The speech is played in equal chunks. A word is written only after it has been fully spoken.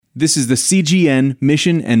This is the CGN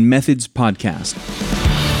Mission and Methods Podcast.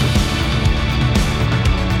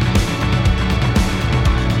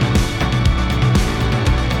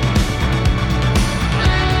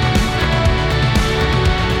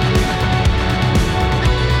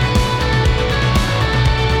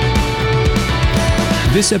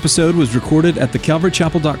 This episode was recorded at the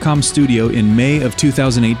calvarychapel.com studio in May of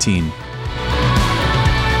 2018.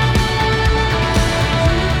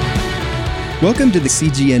 Welcome to the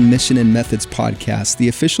CGN Mission and Methods Podcast, the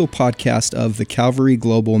official podcast of the Calvary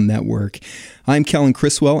Global Network. I'm Kellen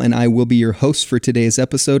Criswell, and I will be your host for today's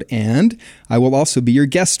episode, and I will also be your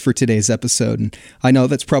guest for today's episode. And I know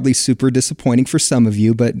that's probably super disappointing for some of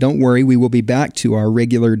you, but don't worry, we will be back to our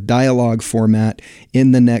regular dialogue format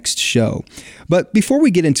in the next show. But before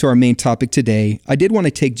we get into our main topic today, I did want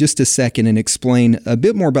to take just a second and explain a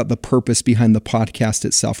bit more about the purpose behind the podcast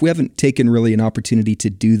itself. We haven't taken really an opportunity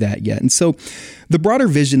to do that yet. And so the broader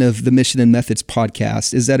vision of the Mission and Methods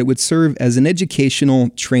Podcast is that it would serve as an educational,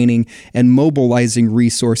 training, and mobilizing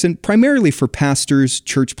resource, and primarily for pastors,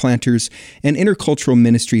 church planters, and intercultural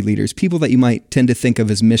ministry leaders, people that you might tend to think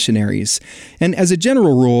of as missionaries. And as a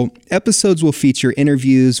general rule, episodes will feature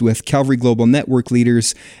interviews with Calvary Global Network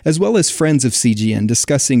leaders, as well as friends of CGN,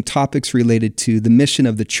 discussing topics related to the mission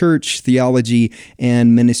of the church, theology,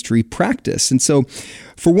 and ministry practice. And so,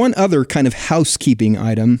 for one other kind of housekeeping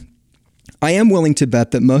item, I am willing to bet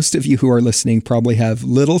that most of you who are listening probably have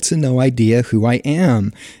little to no idea who I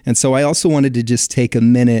am. And so I also wanted to just take a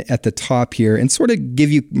minute at the top here and sort of give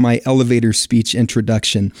you my elevator speech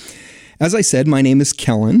introduction. As I said, my name is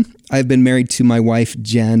Kellen. I've been married to my wife,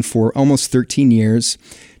 Jen, for almost 13 years.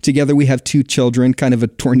 Together we have two children, kind of a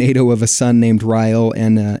tornado of a son named Ryle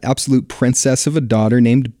and an absolute princess of a daughter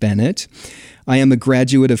named Bennett. I am a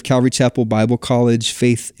graduate of Calvary Chapel Bible College,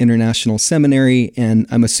 Faith International Seminary, and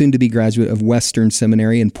I'm a soon-to-be graduate of Western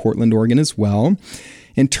Seminary in Portland, Oregon as well.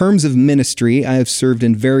 In terms of ministry, I have served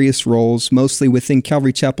in various roles, mostly within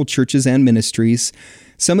Calvary Chapel churches and ministries.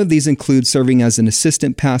 Some of these include serving as an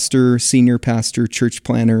assistant pastor, senior pastor, church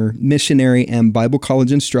planner, missionary, and Bible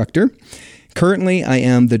college instructor. Currently, I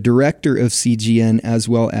am the director of CGN as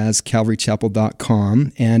well as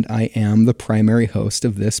calvarychapel.com, and I am the primary host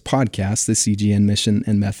of this podcast, the CGN Mission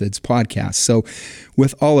and Methods Podcast. So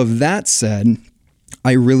with all of that said,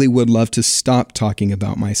 I really would love to stop talking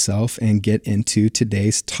about myself and get into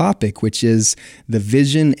today's topic, which is the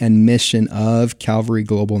vision and mission of Calvary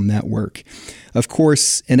Global Network. Of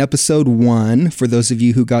course, in episode 1, for those of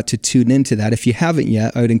you who got to tune into that, if you haven't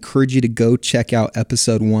yet, I would encourage you to go check out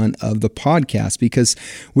episode 1 of the podcast, because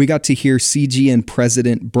we got to hear CGN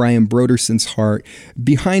President Brian Broderson's heart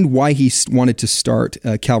behind why he wanted to start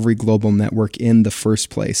Calvary Global Network in the first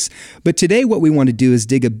place. But today what we want to do is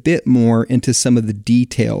dig a bit more into some of the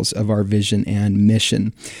details of our vision and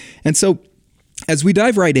mission. And so as we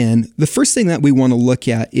dive right in, the first thing that we want to look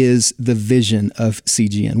at is the vision of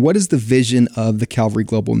CGN. What is the vision of the Calvary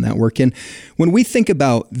Global Network? And when we think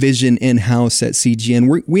about vision in-house at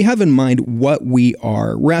CGN, we have in mind what we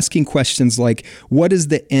are. We're asking questions like, what is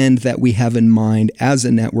the end that we have in mind as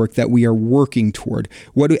a network that we are working toward?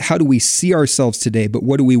 How do we see ourselves today, but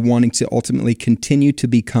what are we wanting to ultimately continue to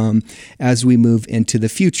become as we move into the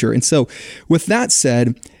future? And so with that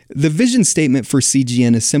said, the vision statement for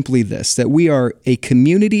CGN is simply this, that we are a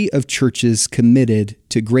community of churches committed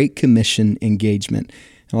to Great Commission engagement.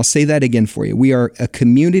 And I'll say that again for you. We are a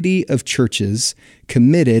community of churches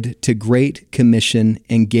committed to Great Commission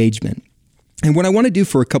engagement. And what I want to do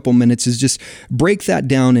for a couple minutes is just break that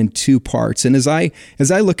down in two parts. And as I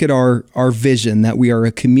look at our vision that we are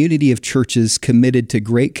a community of churches committed to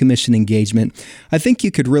Great Commission engagement, I think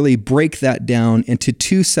you could really break that down into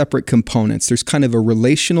two separate components. There's kind of a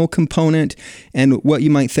relational component and what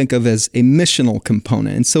you might think of as a missional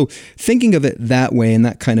component. And so thinking of it that way, in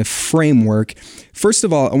that kind of framework, first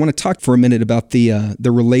of all, I want to talk for a minute about the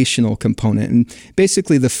relational component. And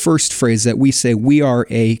basically the first phrase that we say, we are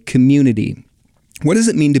a community. What does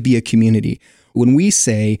it mean to be a community? When we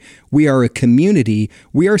say we are a community,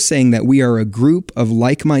 we are saying that we are a group of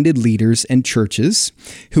like-minded leaders and churches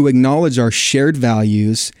who acknowledge our shared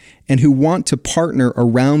values and who want to partner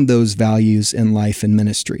around those values in life and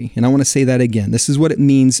ministry. And I want to say that again. This is what it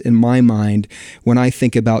means in my mind when I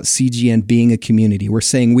think about CGN being a community. We're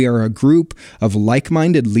saying we are a group of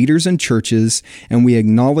like-minded leaders and churches, and we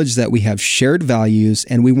acknowledge that we have shared values,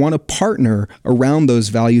 and we want to partner around those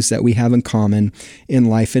values that we have in common in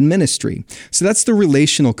life and ministry. So that's the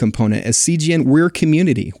relational component. As CGN, we're a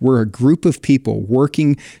community. We're a group of people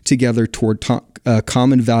working together toward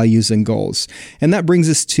common values and goals. And that brings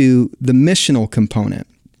us to the missional component.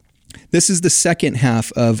 This is the second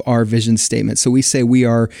half of our vision statement. So we say we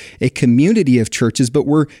are a community of churches, but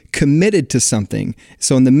we're committed to something.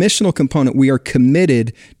 So in the missional component, we are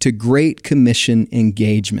committed to Great Commission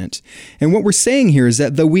engagement. And what we're saying here is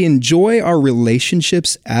that though we enjoy our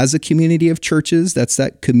relationships as a community of churches, that's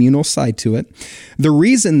that communal side to it, the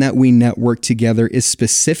reason that we network together is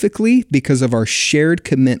specifically because of our shared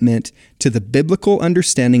commitment to the biblical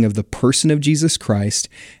understanding of the person of Jesus Christ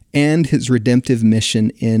and his redemptive mission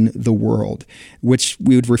in the world, which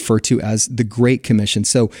we would refer to as the Great Commission.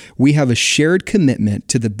 So we have a shared commitment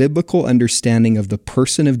to the biblical understanding of the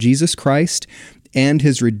person of Jesus Christ and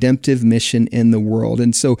his redemptive mission in the world.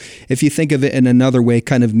 And so if you think of it in another way,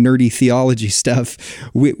 kind of nerdy theology stuff,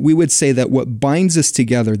 we would say that what binds us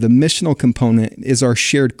together, the missional component, is our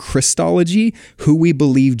shared Christology, who we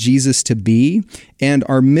believe Jesus to be, and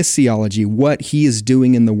our missiology, what he is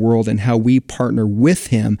doing in the world and how we partner with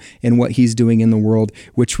him in what he's doing in the world,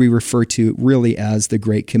 which we refer to really as the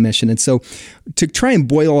Great Commission. And so to try and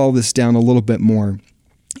boil all this down a little bit more,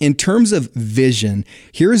 in terms of vision,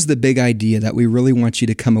 here's the big idea that we really want you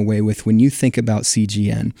to come away with when you think about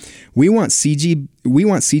CGN. We want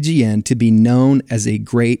CGN to be known as a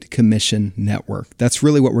Great Commission network. That's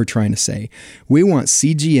really what we're trying to say. We want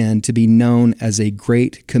CGN to be known as a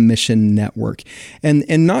Great Commission network, and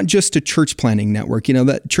not just a church planting network. You know,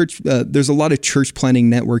 that church. There's a lot of church planting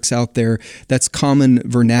networks out there. That's common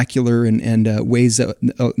vernacular and ways that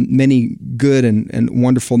many good and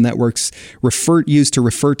wonderful networks use to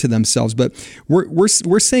refer to themselves. But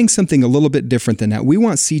we're saying something a little bit different than that. We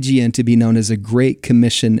want CGN to be known as a Great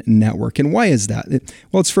Commission network, and why is that?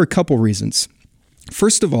 Well, it's for a couple reasons.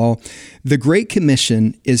 First of all, the Great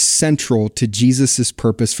Commission is central to Jesus'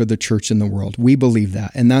 purpose for the church in the world. We believe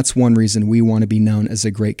that, and that's one reason we want to be known as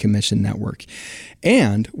a Great Commission network.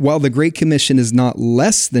 And while the Great Commission is not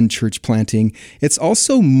less than church planting, it's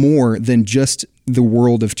also more than just the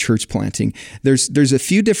world of church planting. There's a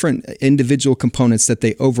few different individual components that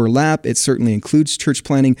they overlap. It certainly includes church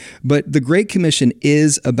planting, but the Great Commission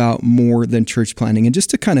is about more than church planting. And just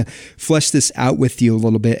to kind of flesh this out with you a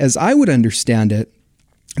little bit, as I would understand it,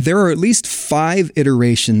 there are at least 5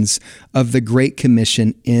 iterations of the Great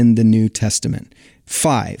Commission in the New Testament.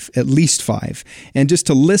 5, at least 5. And just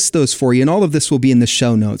to list those for you, and all of this will be in the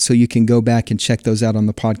show notes, so you can go back and check those out on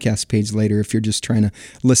the podcast page later if you're just trying to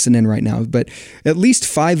listen in right now. But at least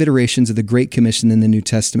 5 iterations of the Great Commission in the New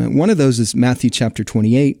Testament. One of those is Matthew chapter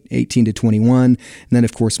 28, 18 to 21. And then,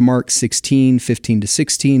 of course, Mark 16, 15 to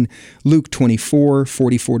 16, Luke 24,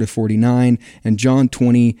 44 to 49, and John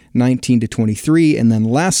 20, 19 to 23. And then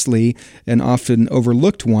lastly, an often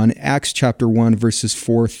overlooked one, Acts chapter 1, verses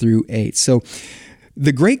 4 through 8. So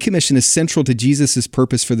the Great Commission is central to Jesus'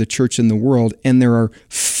 purpose for the church in the world, and there are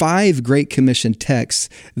 5 Great Commission texts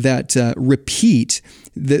that repeat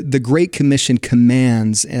the Great Commission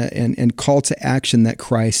commands and call to action that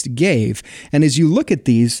Christ gave. And as you look at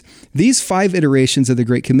these 5 iterations of the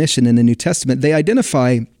Great Commission in the New Testament, they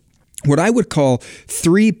identify what I would call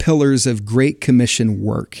 3 pillars of Great Commission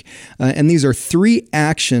work. And these are 3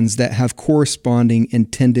 actions that have corresponding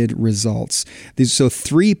intended results. So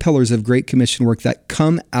 3 pillars of Great Commission work that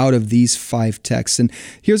come out of these 5 texts. And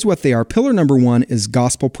here's what they are. Pillar number 1 is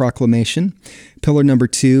gospel proclamation. Pillar number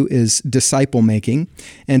 2 is disciple making.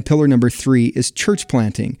 And pillar number 3 is church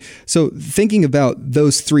planting. So thinking about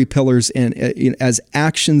those 3 pillars and as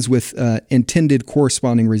actions with intended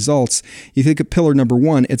corresponding results, you think of pillar number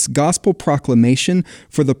 1, it's gospel proclamation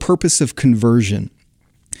for the purpose of conversion.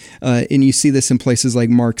 And you see this in places like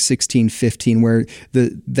Mark 16, 15, where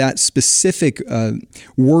that specific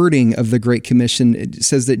wording of the Great Commission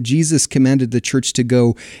says that Jesus commanded the church to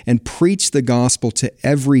go and preach the gospel to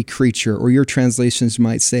every creature, or your translations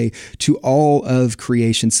might say to all of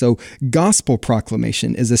creation. So gospel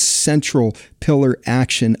proclamation is a central pillar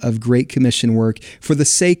action of Great Commission work for the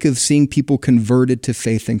sake of seeing people converted to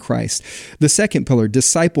faith in Christ. The second pillar,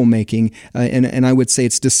 disciple making, and I would say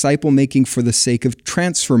it's disciple making for the sake of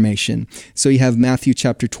transformation. So you have Matthew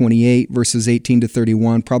chapter 28, verses 18 to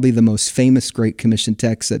 31, probably the most famous Great Commission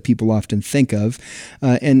text that people often think of.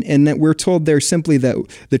 And that we're told there simply that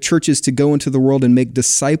the church is to go into the world and make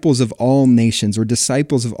disciples of all nations, or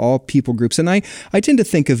disciples of all people groups. And I tend to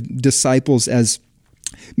think of disciples as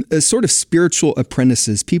sort of spiritual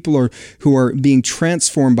apprentices, people who are being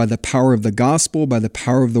transformed by the power of the gospel, by the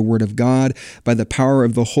power of the Word of God, by the power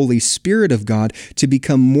of the Holy Spirit of God, to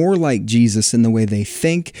become more like Jesus in the way they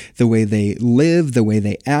think, the way they live, the way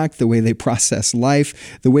they act, the way they process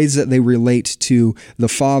life, the ways that they relate to the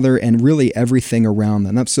Father, and really everything around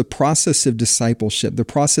them. That's the process of discipleship, the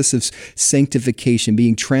process of sanctification,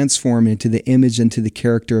 being transformed into the image and to the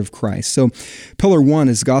character of Christ. So pillar 1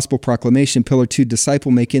 is gospel proclamation, pillar 2,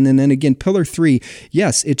 disciple making, and then again, pillar 3,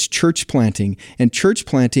 yes, it's church planting. And church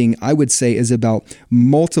planting, I would say, is about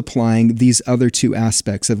multiplying these other two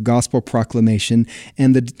aspects of gospel proclamation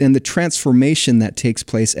and the transformation that takes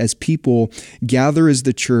place as people gather as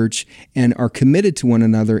the church and are committed to one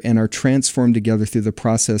another and are transformed together through the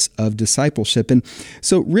process of discipleship. And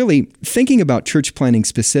so really thinking about church planting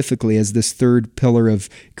specifically as this third pillar of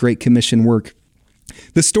Great Commission work,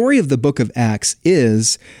 the story of the book of Acts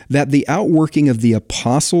is that the outworking of the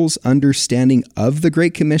apostles' understanding of the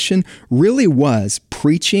Great Commission really was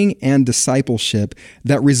preaching and discipleship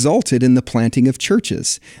that resulted in the planting of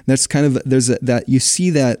churches. That's kind of, that you see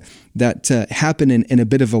that happen in a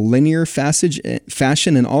bit of a linear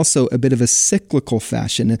fashion and also a bit of a cyclical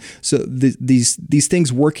fashion. So these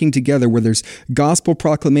things working together where there's gospel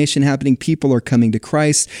proclamation happening, people are coming to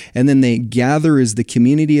Christ, and then they gather as the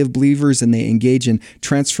community of believers and they engage in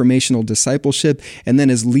transformational discipleship. And then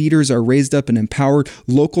as leaders are raised up and empowered,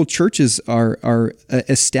 local churches are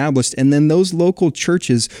established. And then those local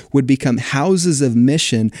churches would become houses of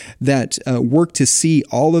mission that work to see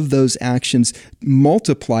all of those actions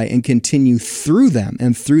multiply and continue through them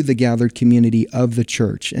and through the gathered community of the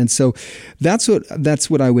church. And so that's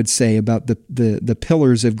what I would say about the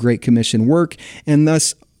pillars of Great Commission work. And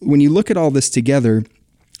thus, when you look at all this together,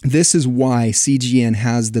 this is why CGN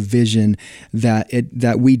has the vision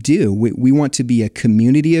that we do. We want to be a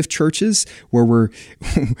community of churches where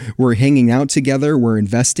we're hanging out together, we're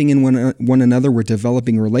investing in one another, we're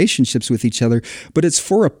developing relationships with each other, but it's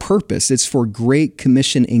for a purpose. It's for Great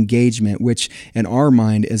Commission engagement, which in our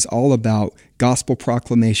mind is all about gospel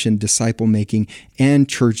proclamation, disciple making, and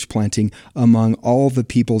church planting among all the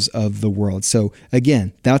peoples of the world. So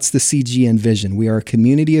again, that's the CGN vision. We are a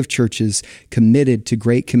community of churches committed to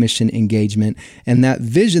Great Commission engagement. And that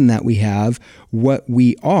vision that we have, what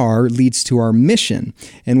we are, leads to our mission.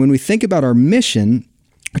 And when we think about our mission,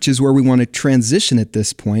 which is where we want to transition at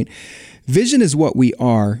this point, vision is what we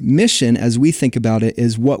are. Mission, as we think about it,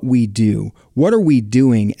 is what we do. What are we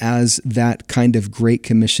doing as that kind of Great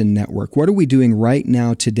Commission network? What are we doing right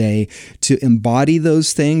now today to embody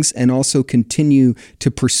those things and also continue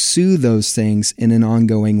to pursue those things in an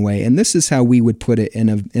ongoing way? And this is how we would put it in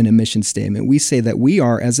a mission statement. We say that we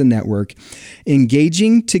are, as a network,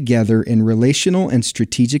 engaging together in relational and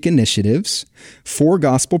strategic initiatives for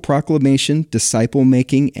gospel proclamation, disciple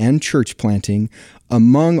making, and church planting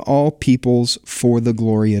among all peoples for the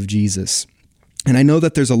glory of Jesus. And I know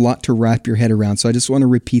that there's a lot to wrap your head around, so I just want to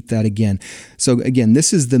repeat that again. So again,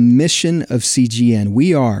 this is the mission of CGN.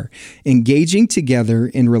 We are engaging together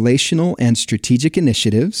in relational and strategic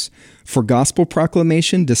initiatives for gospel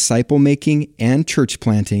proclamation, disciple making, and church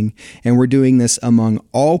planting, and we're doing this among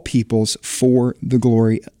all peoples for the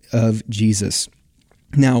glory of Jesus.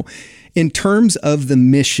 Now, in terms of the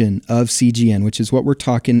mission of CGN, which is what we're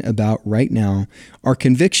talking about right now, our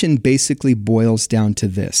conviction basically boils down to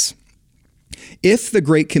this. If the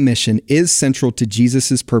Great Commission is central to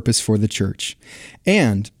Jesus' purpose for the church,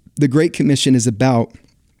 and the Great Commission is about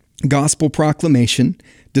gospel proclamation,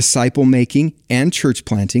 disciple making, and church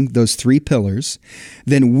planting, those three pillars,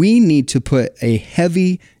 then we need to put a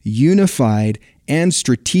heavy, unified, and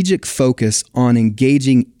strategic focus on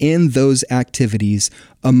engaging in those activities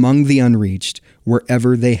among the unreached,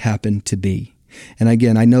 wherever they happen to be. And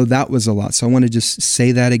again, I know that was a lot, so I want to just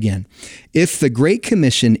say that again. If the Great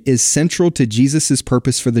Commission is central to Jesus'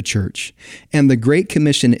 purpose for the church, and the Great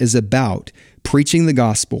Commission is about preaching the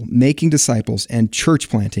gospel, making disciples, and church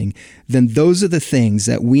planting, then those are the things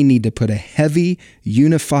that we need to put a heavy,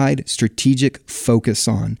 unified, strategic focus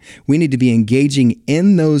on. We need to be engaging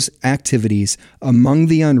in those activities among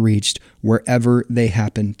the unreached, wherever they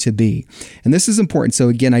happen to be. And this is important. So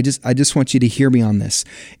again, I just want you to hear me on this.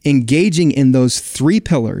 Engaging in those three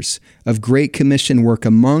pillars of Great Commission work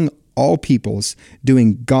among all peoples,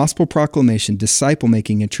 doing gospel proclamation, disciple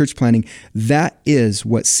making, and church planting, that is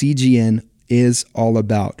what CGN is all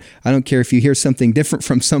about. I don't care if you hear something different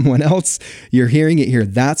from someone else, you're hearing it here.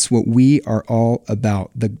 That's what we are all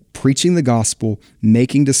about. Preaching the gospel,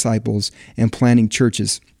 making disciples, and planting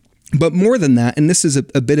churches. But more than that, and this is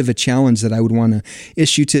a bit of a challenge that I would want to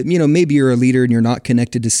issue to, maybe you're a leader and you're not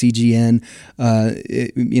connected to CGN.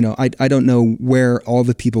 I don't know where all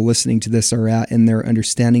the people listening to this are at in their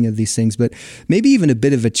understanding of these things, but maybe even a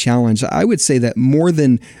bit of a challenge. I would say that more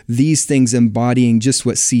than these things embodying just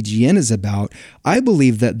what CGN is about, I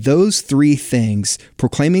believe that those three things,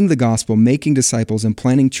 proclaiming the gospel, making disciples, and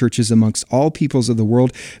planting churches amongst all peoples of the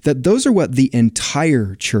world, that those are what the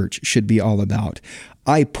entire church should be all about.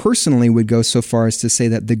 I personally would go so far as to say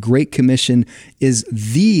that the Great Commission is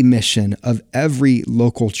the mission of every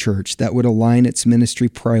local church that would align its ministry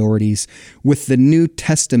priorities with the New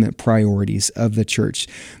Testament priorities of the church.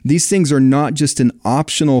 These things are not just an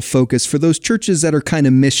optional focus for those churches that are kind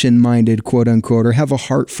of mission-minded, quote unquote, or have a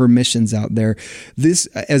heart for missions out there. This,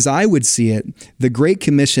 as I would see it, the Great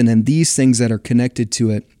Commission and these things that are connected to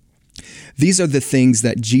it, these are the things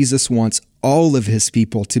that Jesus wants all of his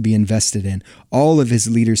people to be invested in, all of his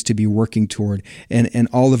leaders to be working toward, and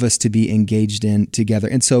all of us to be engaged in together.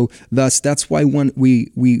 And so thus, that's why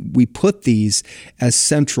we put these as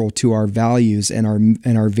central to our values and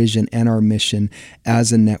our vision and our mission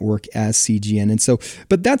as a network, as CGN. And so,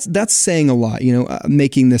 but that's saying a lot,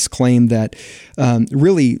 making this claim that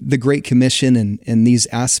really the Great Commission and these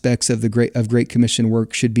aspects of Great Commission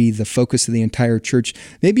work should be the focus of the entire church.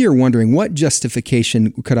 Maybe you're wondering, what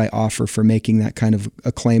justification could I offer for making that kind of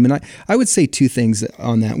a claim? And I would say two things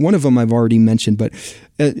on that. One of them I've already mentioned, but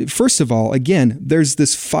first of all, again, there's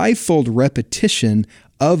this fivefold repetition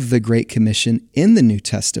of the Great Commission in the New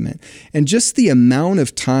Testament. And just the amount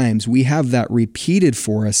of times we have that repeated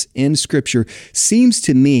for us in Scripture seems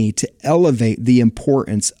to me to elevate the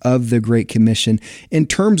importance of the Great Commission in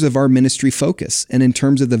terms of our ministry focus and in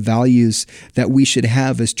terms of the values that we should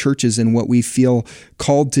have as churches and what we feel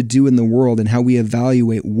called to do in the world and how we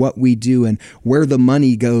evaluate what we do and where the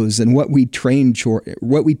money goes and what we train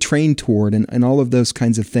toward and all of those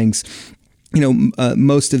kinds of things.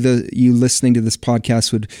 Most of you listening to this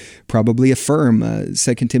podcast would probably affirm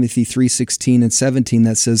 2 Timothy 3:16 and 17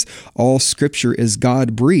 that says all Scripture is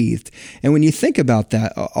God-breathed. And when you think about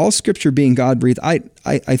that, all Scripture being God-breathed, I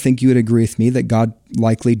think you would agree with me that God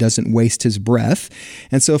likely doesn't waste his breath.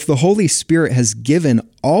 And so if the Holy Spirit has given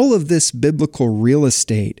all of this biblical real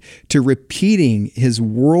estate to repeating his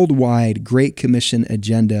worldwide Great Commission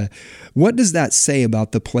agenda, what does that say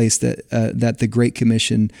about the place that the Great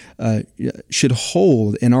Commission should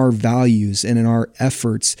hold in our values and in our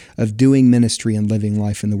efforts of doing ministry and living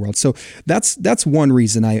life in the world? So that's one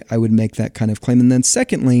reason I would make that kind of claim. And then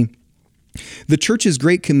secondly, the church's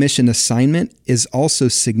Great Commission assignment is also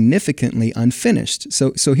significantly unfinished.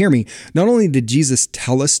 So hear me. Not only did Jesus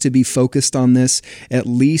tell us to be focused on this at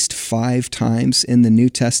least 5 times in the New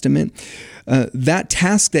Testament, that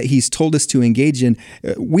task that he's told us to engage in,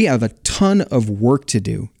 we have a ton of work to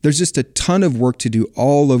do. There's just a ton of work to do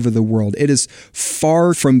all over the world. It is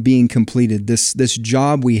far from being completed. This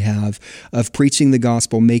job we have of preaching the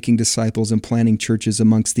gospel, making disciples, and planting churches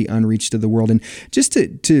amongst the unreached of the world. And just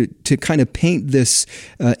to kind of paint this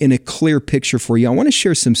in a clear picture for you, I want to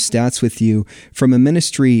share some stats with you from a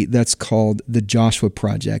ministry that's called the Joshua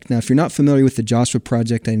Project. Now, if you're not familiar with the Joshua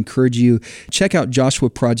Project, I encourage you check out Joshua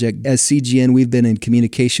Project as CGN. We've been in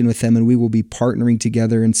communication with them, and we will be partnering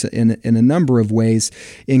together in a number of ways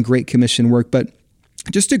in Great Commission work. But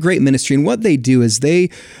just a great ministry. And what they do is they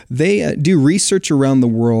do research around the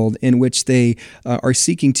world in which they are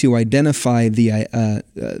seeking to identify the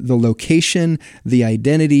location, the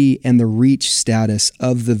identity, and the reach status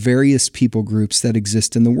of the various people groups that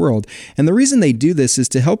exist in the world. And the reason they do this is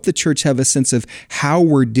to help the church have a sense of how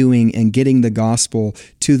we're doing and getting the gospel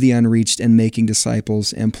to the unreached and making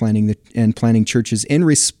disciples and planting churches in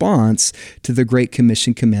response to the Great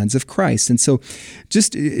Commission commands of Christ. And so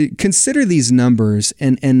just consider these numbers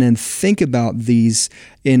and then think about these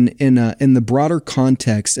in the broader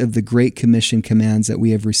context of the Great Commission commands that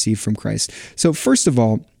we have received from Christ. So first of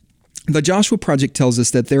all, the Joshua Project tells us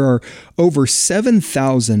that there are over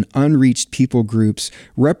 7,000 unreached people groups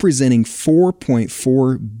representing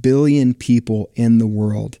 4.4 billion people in the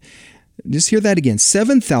world. Just hear that again.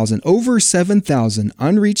 Over 7,000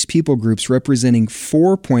 unreached people groups representing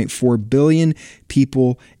 4.4 billion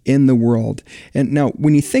people in the world. And now,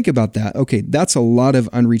 when you think about that, okay, that's a lot of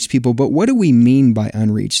unreached people, but what do we mean by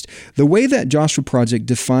unreached? The way that Joshua Project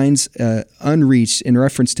defines unreached in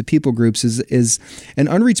reference to people groups is an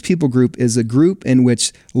unreached people group is a group in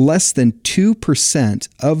which less than 2%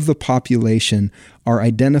 of the population are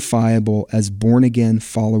identifiable as born-again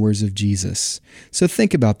followers of Jesus. So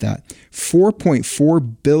think about that.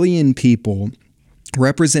 4.4 billion people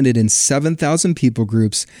represented in 7,000 people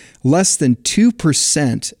groups, less than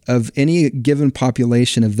 2% of any given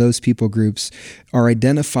population of those people groups are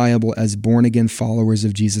identifiable as born-again followers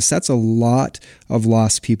of Jesus. That's a lot of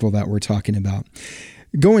lost people that we're talking about.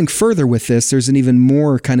 Going further with this, there's an even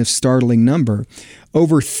more kind of startling number.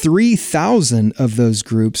 Over 3,000 of those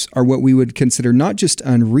groups are what we would consider not just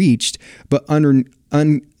unreached, but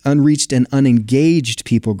unreached and unengaged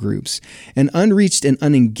people groups. And unreached and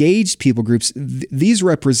unengaged people groups, these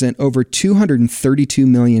represent over 232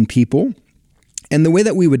 million people. And the way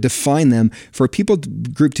that we would define them for a people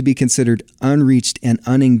group to be considered unreached and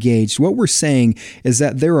unengaged, what we're saying is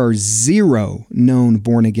that there are 0 known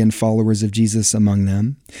born-again followers of Jesus among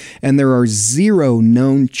them, and there are 0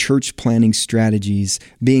 known church planting strategies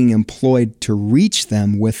being employed to reach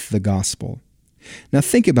them with the gospel. Now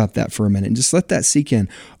think about that for a minute and just let that sink in.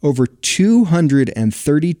 Over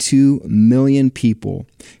 232 million people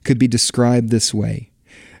could be described this way.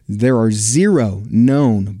 There are 0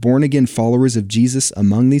 known born-again followers of Jesus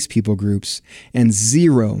among these people groups and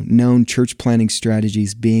 0 known church planting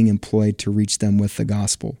strategies being employed to reach them with the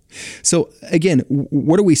gospel. So again,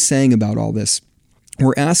 what are we saying about all this?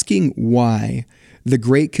 We're asking why the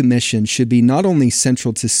Great Commission should be not only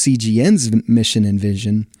central to CGN's mission and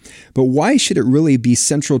vision, but why should it really be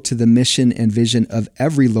central to the mission and vision of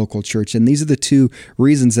every local church? And these are the 2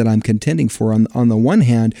 reasons that I'm contending for. On the one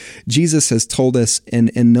hand, Jesus has told us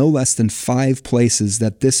in no less than 5 places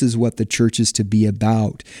that this is what the church is to be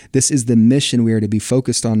about. This is the mission we are to be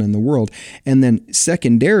focused on in the world. And then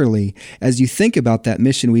secondarily, as you think about that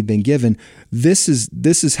mission we've been given, this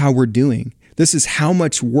is how we're doing. This is how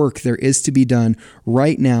much work there is to be done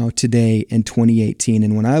right now, today, in 2018.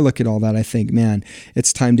 And when I look at all that, I think, man,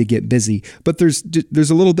 it's time to get busy. But there's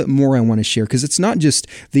a little bit more I want to share, because it's not just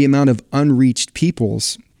the amount of unreached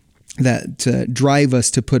peoples that drive us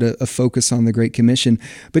to put a focus on the Great Commission.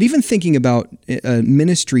 But even thinking about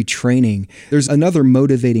ministry training, there's another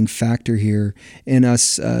motivating factor here in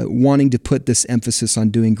us wanting to put this emphasis on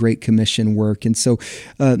doing Great Commission work. And so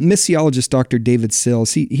missiologist Dr. David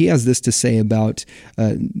Sills, he has this to say about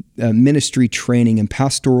ministry training and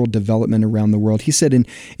pastoral development around the world. He said, in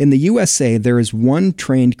the USA, there is 1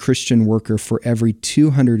 trained Christian worker for every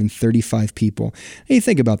 235 people. Hey,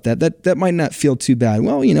 think about that. That might not feel too bad.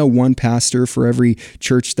 Well, 1 pastor for every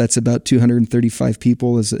church that's about 235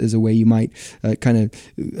 people is a way you might kind of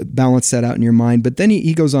balance that out in your mind. But then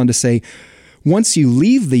he goes on to say, once you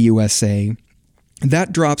leave the USA,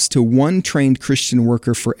 that drops to 1 trained Christian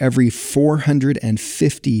worker for every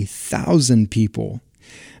 450,000 people.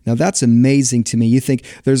 Now that's amazing to me. You think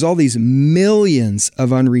there's all these millions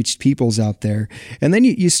of unreached peoples out there, and then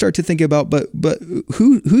you start to think about, but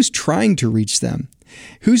who's trying to reach them?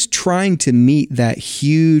 Who's trying to meet that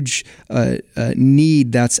huge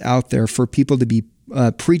need that's out there for people to be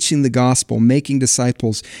preaching the gospel, making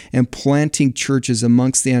disciples, and planting churches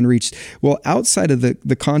amongst the unreached? Well, outside of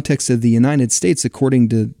the context of the United States, according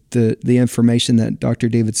to the information that Dr.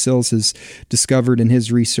 David Sills has discovered in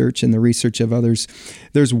his research and the research of others,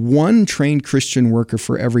 there's 1 trained Christian worker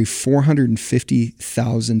for every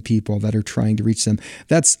 450,000 people that are trying to reach them.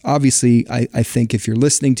 That's obviously, I think, if you're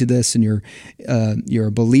listening to this and you're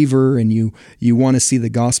a believer and you want to see the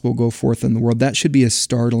gospel go forth in the world, that should be a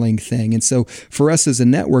startling thing. And so for us as a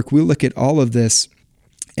network, we look at all of this,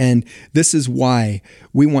 and this is why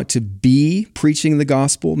we want to be preaching the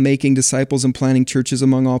gospel, making disciples, and planting churches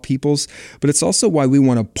among all peoples. But it's also why we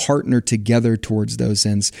want to partner together towards those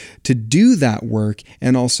ends, to do that work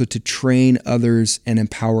and also to train others and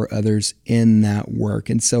empower others in that work.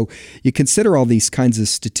 And so you consider all these kinds of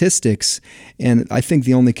statistics, and I think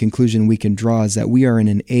the only conclusion we can draw is that we are in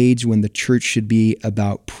an age when the church should be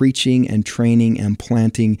about preaching and training and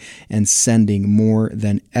planting and sending more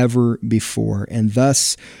than ever before. And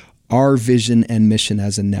thus, our vision and mission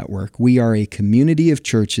as a network. We are a community of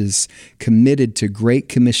churches committed to Great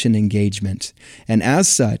Commission engagement. And as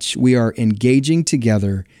such, we are engaging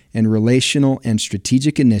together in relational and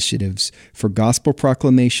strategic initiatives for gospel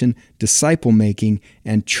proclamation, disciple making,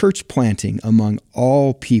 and church planting among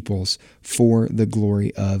all peoples for the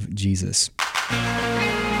glory of Jesus.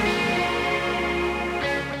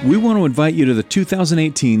 We want to invite you to the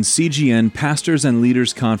 2018 CGN Pastors and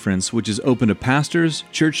Leaders Conference, which is open to pastors,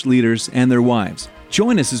 church leaders, and their wives.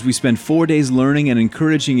 Join us as we spend 4 days learning and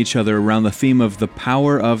encouraging each other around the theme of the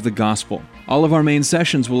power of the gospel. All of our main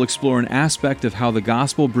sessions will explore an aspect of how the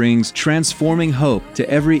gospel brings transforming hope to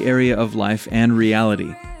every area of life and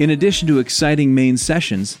reality. In addition to exciting main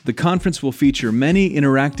sessions, the conference will feature many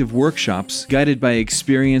interactive workshops guided by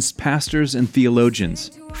experienced pastors and theologians.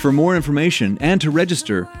 For more information and to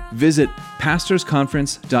register, visit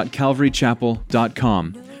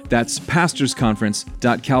pastorsconference.calvarychapel.com. That's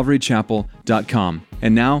pastorsconference.calvarychapel.com.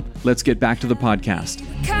 And now, let's get back to the podcast.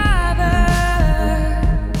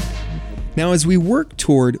 Now, as we work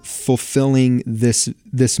toward fulfilling this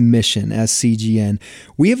mission as CGN,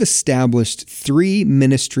 we have established 3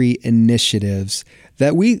 ministry initiatives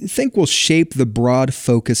that we think will shape the broad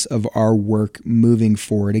focus of our work moving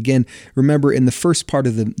forward. Again, remember in the first part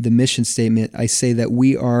of the mission statement, I say that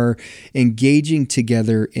we are engaging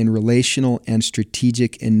together in relational and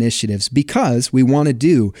strategic initiatives because we want to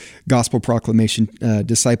do gospel proclamation,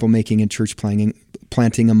 disciple making, and church planting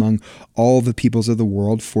among all the peoples of the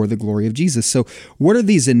world for the glory of Jesus. So what are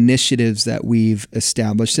these initiatives that we've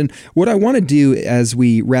established? And what I want to do as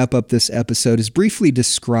we wrap up this episode is briefly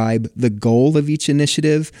describe the goal of each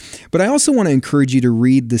initiative, but I also want to encourage you to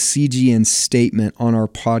read the CGN statement on our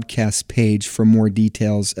podcast page for more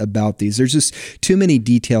details about these. There's just too many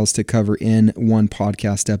details to cover in one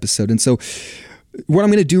podcast episode. And so what I'm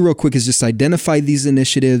going to do real quick is just identify these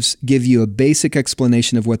initiatives, give you a basic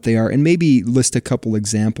explanation of what they are, and maybe list a couple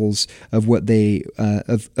examples of what they,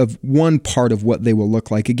 of one part of what they will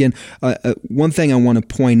look like. Again, one thing I want to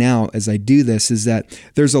point out as I do this is that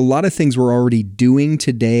there's a lot of things we're already doing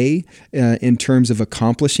today in terms of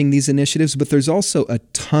accomplishing these initiatives, but there's also a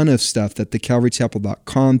ton of stuff that the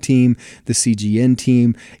CalvaryChapel.com team, the CGN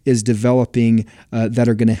team is developing that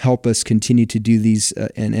are going to help us continue to do these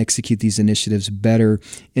and execute these initiatives better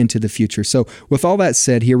into the future. So with all that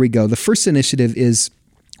said, here we go. The first initiative is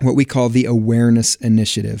what we call the Awareness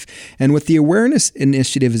Initiative. And what the Awareness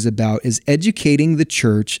Initiative is about is educating the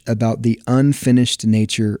church about the unfinished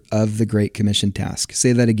nature of the Great Commission task.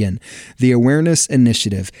 Say that again. The Awareness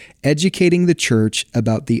Initiative, educating the church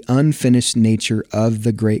about the unfinished nature of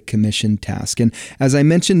the Great Commission task. And as I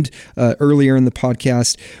mentioned earlier in the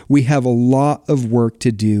podcast, we have a lot of work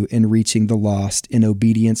to do in reaching the lost in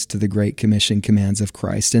obedience to the Great Commission commands of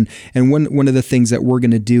Christ. And one of the things that we're going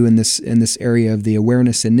to do in this area of the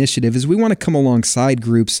Awareness Initiative is we want to come alongside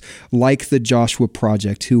groups like the Joshua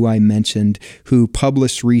Project, who I mentioned, who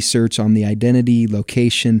published research on the identity,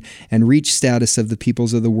 location, and reach status of the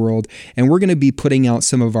peoples of the world. And we're going to be putting out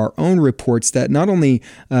some of our own reports that not only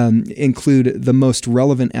include the most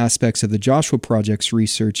relevant aspects of the Joshua Project's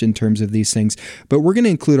research in terms of these things, but we're going to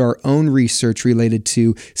include our own research related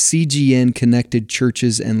to CGN-connected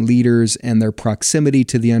churches and leaders and their proximity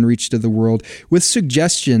to the unreached of the world, with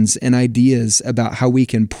suggestions and ideas about how we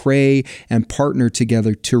can pray and partner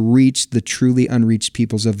together to reach the truly unreached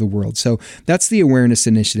peoples of the world. So that's the Awareness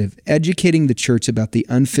Initiative, educating the church about the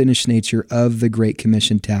unfinished nature of the Great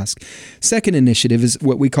Commission task. Second initiative is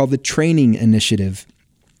what we call the Training Initiative.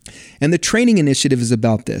 And the Training Initiative is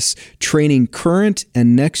about this, training current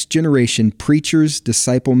and next generation preachers,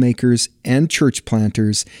 disciple makers, and church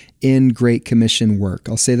planters in Great Commission work.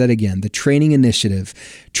 I'll say that again. The Training Initiative,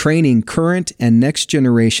 training current and next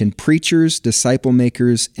generation preachers, disciple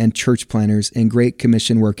makers, and church planters in Great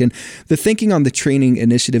Commission work. And the thinking on the Training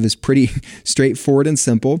Initiative is pretty straightforward and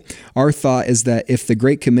simple. Our thought is that if the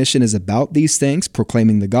Great Commission is about these things,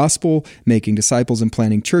 proclaiming the gospel, making disciples, and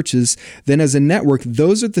planting churches, then as a network,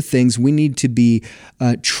 those are the things we need to be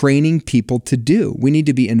training people to do. We need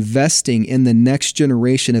to be investing in the next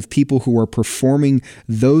generation of people who are performing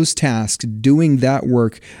those tasks, doing that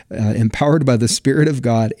work, empowered by the Spirit of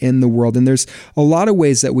God in the world. And there's a lot of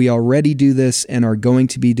ways that we already do this and are going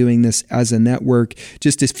to be doing this as a network.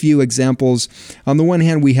 Just a few examples. On the one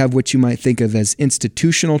hand, we have what you might think of as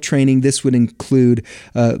institutional training. This would include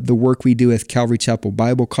the work we do at Calvary Chapel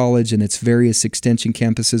Bible College and its various extension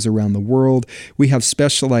campuses around the world. We have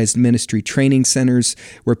specialized ministry training centers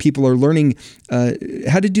where people are learning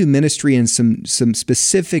how to do ministry in some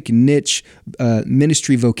specific niche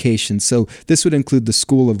ministry vocations. So this would include the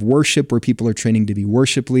School of Worship, where people are training to be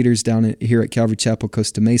worship leaders down here at Calvary Chapel,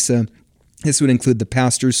 Costa Mesa. This would include the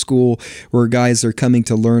pastor's school, where guys are coming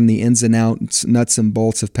to learn the ins and outs, nuts and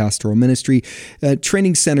bolts of pastoral ministry.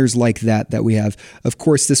 Training centers like that we have. Of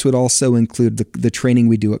course, this would also include the training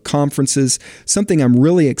we do at conferences. Something I'm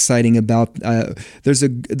really excited about. There's a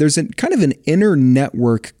kind of an inner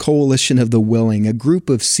network coalition of the willing, a group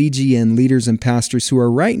of CGN leaders and pastors who are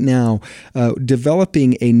right now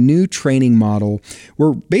developing a new training model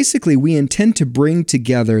where basically we intend to bring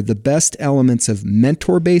together the best elements of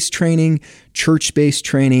mentor-based training, church-based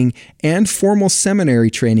training, and formal seminary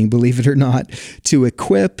training, believe it or not, to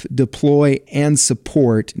equip, deploy, and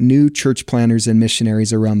support new church planters and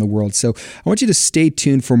missionaries around the world. So I want you to stay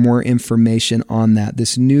tuned for more information on that,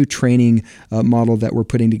 this new training model that we're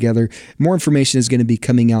putting together. More information is going to be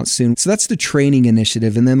coming out soon. So that's the training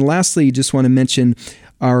initiative. And then lastly, you just want to mention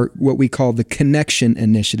what we call the Connection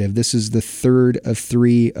Initiative. This is the third of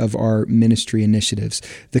 3 of our ministry initiatives,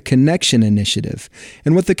 the Connection Initiative.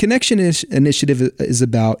 And what the Connection Initiative is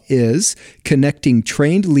about is connecting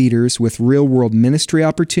trained leaders with real-world ministry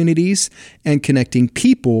opportunities and connecting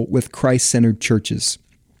people with Christ-centered churches.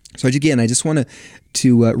 So again, I just want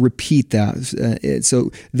to repeat that.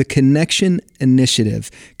 So the Connection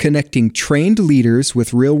Initiative, connecting trained leaders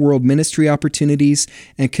with real-world ministry opportunities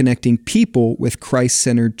and connecting people with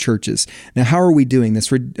Christ-centered churches. Now, how are we doing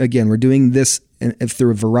this? We're doing this through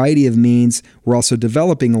a variety of means. We're also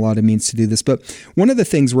developing a lot of means to do this. But one of the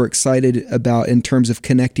things we're excited about in terms of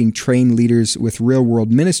connecting trained leaders with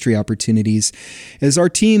real-world ministry opportunities is our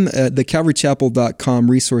team, the calvarychapel.com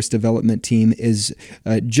resource development team, is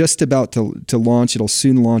just about to launch. It'll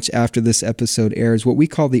soon launch after this episode airs, what we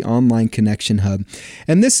call the Online Connection Hub.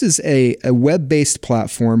 And this is a web-based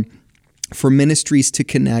platform for ministries to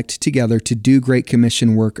connect together to do Great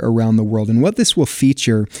Commission work around the world. And what this will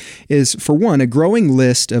feature is, for one, a growing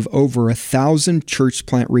list of over 1,000 church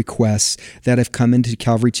plant requests that have come into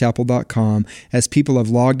calvarychapel.com as people have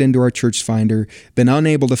logged into our church finder, been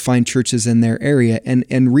unable to find churches in their area,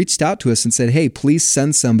 and reached out to us and said, hey, please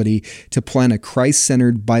send somebody to plant a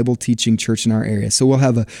Christ-centered Bible teaching church in our area. So we'll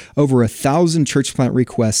have over 1,000 church plant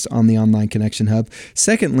requests on the Online Connection Hub.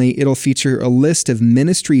 Secondly, it'll feature a list of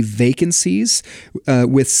ministry vacancies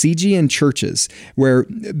with CGN churches, where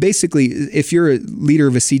basically, if you're a leader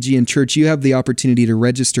of a CGN church, you have the opportunity to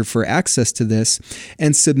register for access to this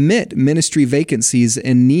and submit ministry vacancies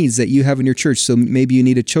and needs that you have in your church. So maybe you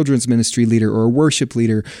need a children's ministry leader or a worship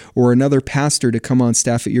leader or another pastor to come on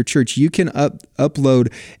staff at your church. You can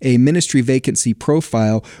upload a ministry vacancy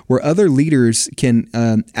profile where other leaders can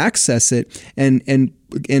access it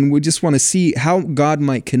and we just want to see how God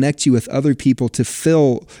might connect you with other people to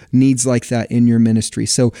fill needs like that in your ministry.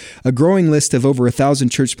 So a growing list of over 1,000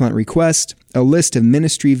 church plant requests, a list of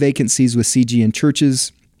ministry vacancies with CGN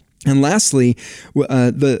churches. And lastly,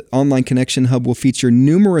 the Online Connection Hub will feature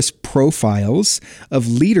numerous profiles of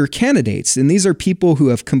leader candidates. And these are people who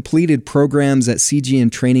have completed programs at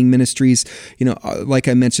CGN training ministries. Like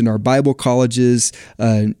I mentioned, our Bible colleges,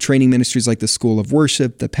 training ministries like the School of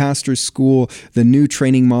Worship, the Pastor's School, the new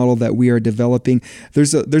training model that we are developing.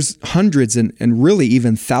 There's hundreds and really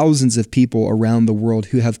even thousands of people around the world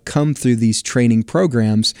who have come through these training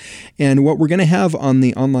programs. And what we're going to have on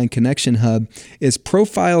the Online Connection Hub is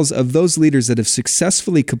profiles of those leaders that have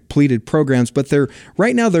successfully completed programs, but they're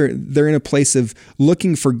in a place of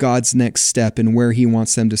looking for God's next step and where He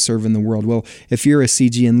wants them to serve in the world. Well, if you're a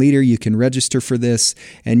CGN leader, you can register for this,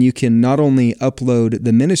 and you can not only upload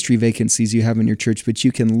the ministry vacancies you have in your church, but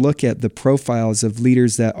you can look at the profiles of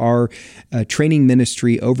leaders that our training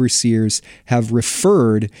ministry overseers have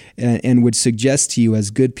referred and would suggest to you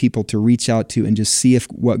as good people to reach out to and just see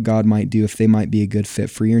what God might do, if they might be a good fit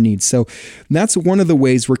for your needs. So that's one of the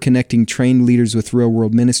ways we're connecting trained leaders with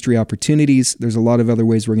real-world ministry opportunities. There's a lot of other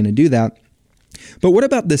ways we're going to do that. But what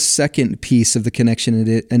about the second piece of the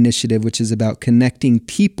Connection Initiative, which is about connecting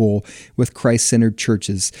people with Christ-centered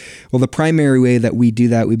churches? Well, the primary way that we do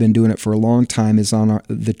that, we've been doing it for a long time, is on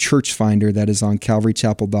the church finder that is on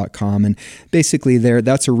calvarychapel.com. And basically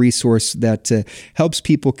that's a resource that helps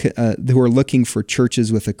people who are looking for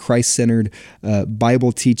churches with a Christ-centered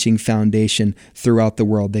Bible teaching foundation throughout the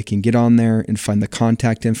world. They can get on there and find the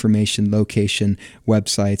contact information, location,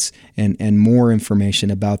 websites, and more information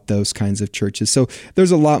about those kinds of churches. So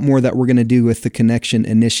there's a lot more that we're going to do with the Connection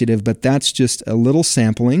Initiative, but that's just a little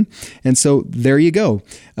sampling. And so there you go.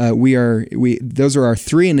 Those are our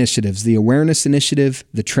 3 initiatives: the Awareness Initiative,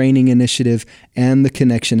 the Training Initiative, and the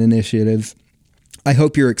Connection Initiative. I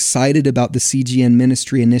hope you're excited about the CGN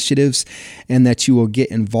ministry initiatives and that you will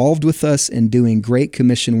get involved with us in doing Great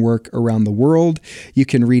Commission work around the world. You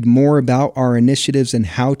can read more about our initiatives and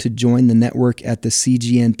how to join the network at the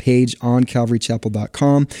CGN page on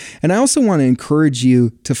calvarychapel.com. And I also want to encourage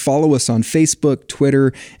you to follow us on Facebook,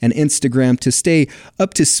 Twitter, and Instagram to stay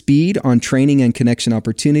up to speed on training and connection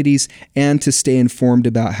opportunities and to stay informed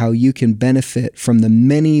about how you can benefit from the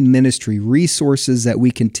many ministry resources that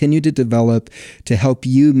we continue to develop to help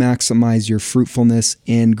you maximize your fruitfulness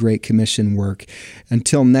in Great Commission work.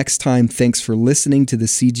 Until next time, thanks for listening to the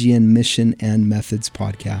CGN Mission and Methods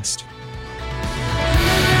podcast.